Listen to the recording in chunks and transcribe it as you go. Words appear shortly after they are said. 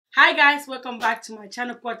Hi guys, welcome back to my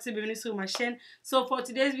channel. So for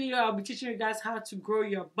today's video, I'll be teaching you guys how to grow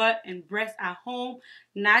your butt and breast at home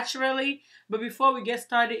naturally. But before we get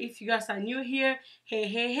started, if you guys are new here,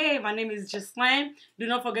 hey, my name is Ghislaine. Do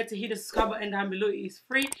not forget to hit the subscribe button down below. It is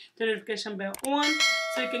free. The notification bell on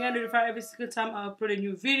so you can get notified every single time I upload a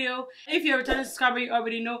new video. If you're a returning subscriber, you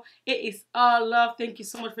already know it is all love. Thank you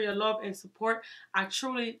so much for your love and support. I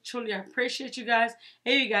truly appreciate you guys.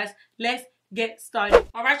 Hey you guys, let's get started.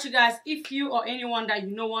 Alright you guys, if you or anyone that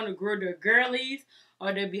you know want to grow their girlies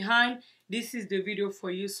or their behind, this is the video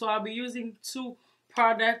for you. So I'll be using two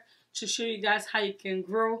products to show you guys how you can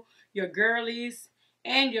grow your girlies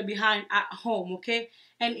and your behind at home, okay?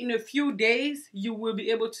 And in a few days you will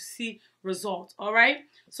be able to see results. Alright,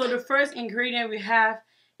 so the first ingredient we have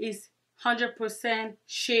is 100%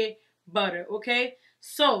 shea butter, okay?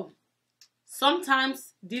 So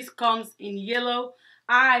sometimes this comes in yellow.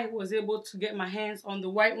 I was able to get my hands on the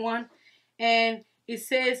white one, and it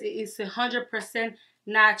says it is 100%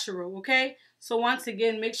 natural, okay? So once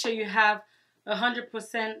again, make sure you have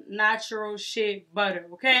 100% natural shea butter,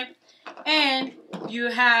 okay? And you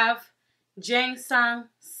have ginseng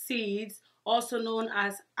seeds, also known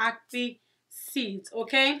as akpi seeds,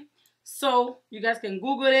 okay? So you guys can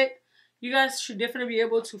Google it. You guys should definitely be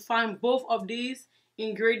able to find both of these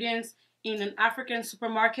ingredients in an African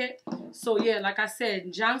supermarket. So yeah, like I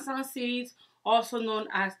said, ginseng seeds, also known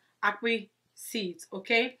as akpi seeds,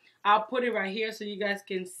 okay? I'll put it right here so you guys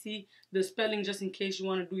can see the spelling just in case you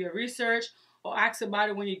want to do your research or ask about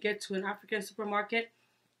it when you get to an African supermarket.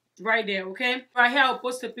 Right there, okay? Right here I'll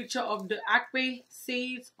post a picture of the akpi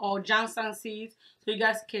seeds or ginseng seeds so you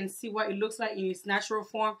guys can see what it looks like in its natural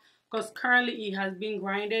form, because currently it has been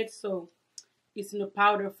grinded, so it's in the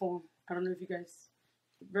powder form. I don't know if you guys,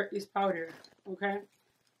 it's powder, okay?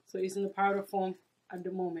 So it's in the powder form at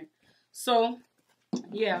the moment. So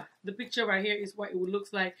yeah, the picture right here is what it would look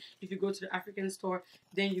like if you go to the African store.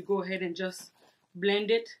 Then you go ahead and just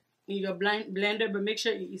blend it in your blender, but make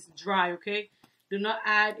sure it is dry, okay? Do not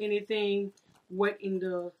add anything wet in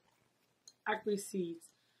the akpi seeds,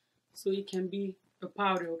 so it can be a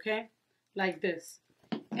powder, okay? Like this.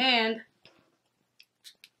 And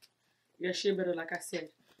your shea butter, like I said.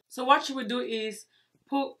 So what you would do is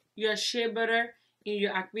put your shea butter in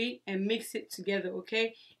your akpi and mix it together,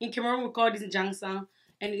 okay? In Cameroon we call this ginseng,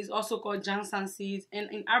 and it's also called ginseng seeds,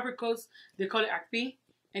 and in Ivory Coast they call it akpi,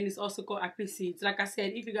 and it's also called akpi seeds. Like I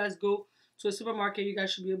said, if you guys go to a supermarket, you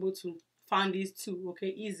guys should be able to find these two, okay,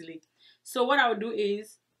 easily. So what I will do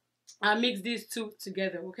is I'll mix these two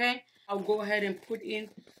together, okay? I'll go ahead and put in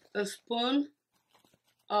a spoon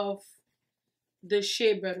of the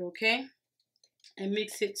shea butter, okay, and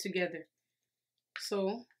mix it together.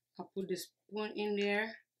 So I'll put the spoon in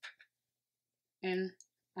there and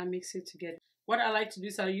I mix it together. What I like to do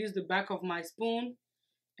is I use the back of my spoon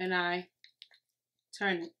and I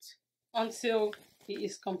turn it until it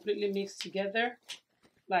is completely mixed together,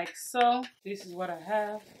 like so. This is what I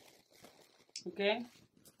have, okay?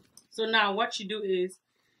 So now what you do is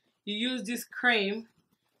you use this cream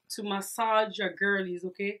to massage your girlies,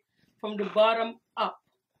 okay, from the bottom up,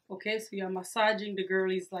 okay? So you're massaging the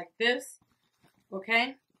girlies like this,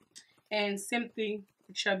 okay? And same thing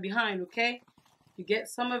with your behind, okay? You get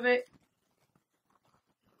some of it,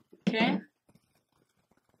 okay?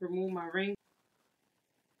 Remove my ring.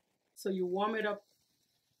 So you warm it up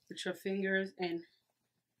with your fingers and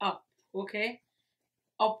up, okay?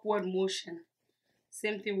 Upward motion.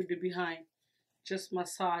 Same thing with the behind. Just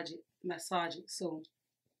massage it. So,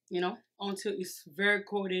 you know, until it's very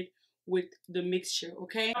coated with the mixture,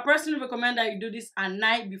 okay? I personally recommend that you do this at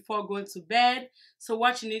night before going to bed. So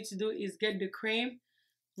what you need to do is get the cream,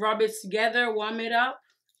 rub it together, warm it up,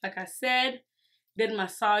 like I said, then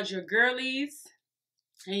massage your girlies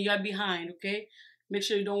and your behind, okay? Make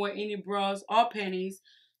sure you don't wear any bras or panties.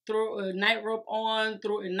 Throw a night robe on,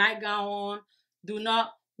 throw a nightgown on. Do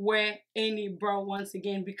not wear any bra once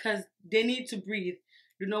again, because they need to breathe.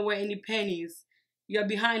 Do not wear any panties. Your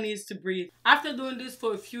behind needs to breathe. After doing this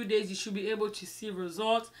for a few days, you should be able to see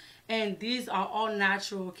results, and these are all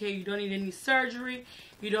natural, okay? You don't need any surgery,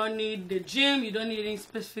 you don't need the gym, you don't need any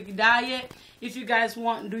specific diet. If you guys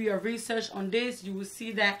want to do your research on this, you will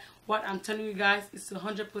see that what I'm telling you guys is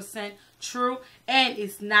 100% true and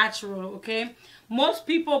it's natural, okay? Most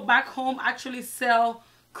people back home actually sell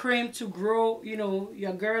cream to grow, you know,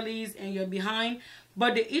 your girlies and your behind,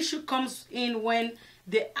 but the issue comes in when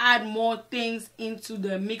they add more things into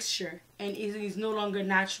the mixture and it is no longer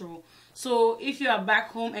natural. So if you are back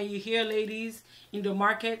home and you hear ladies in the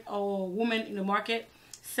market or women in the market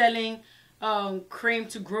selling cream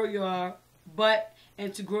to grow your butt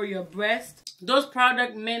and to grow your breast. Those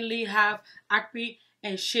products mainly have acne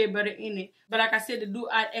and shea butter in it, but like I said, they do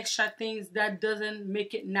add extra things that doesn't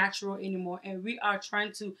make it natural anymore, and we are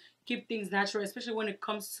trying to keep things natural, especially when it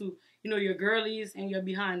comes to, you know, your girlies and your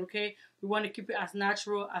behind. Okay, we want to keep it as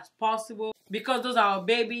natural as possible because those are our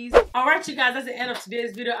babies. Alright you guys, that's the end of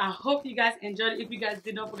today's video. I hope you guys enjoyed it. If you guys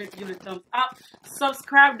did, don't forget to give it a thumbs up,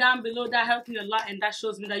 subscribe down below. That helps me a lot and that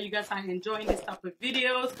shows me that you guys are enjoying this type of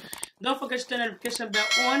videos. Don't forget to turn the notification bell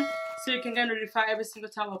on so you can get notified every single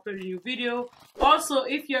time I upload a new video. Also,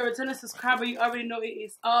 if you're a returning subscriber, you already know it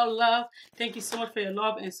is all love. Thank you so much for your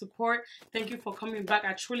love and support. Thank you for coming back.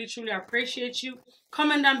 I truly appreciate you.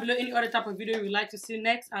 Comment down below any other type of video you would like to see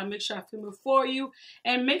next. I'll make sure I film it for you.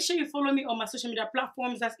 And make sure you follow me on my social media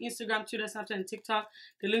platforms. That's Instagram, Twitter, Snapchat, and TikTok.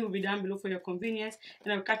 The link will be down below for your convenience.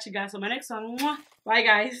 And I'll catch you guys on my next one. Bye,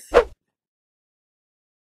 guys.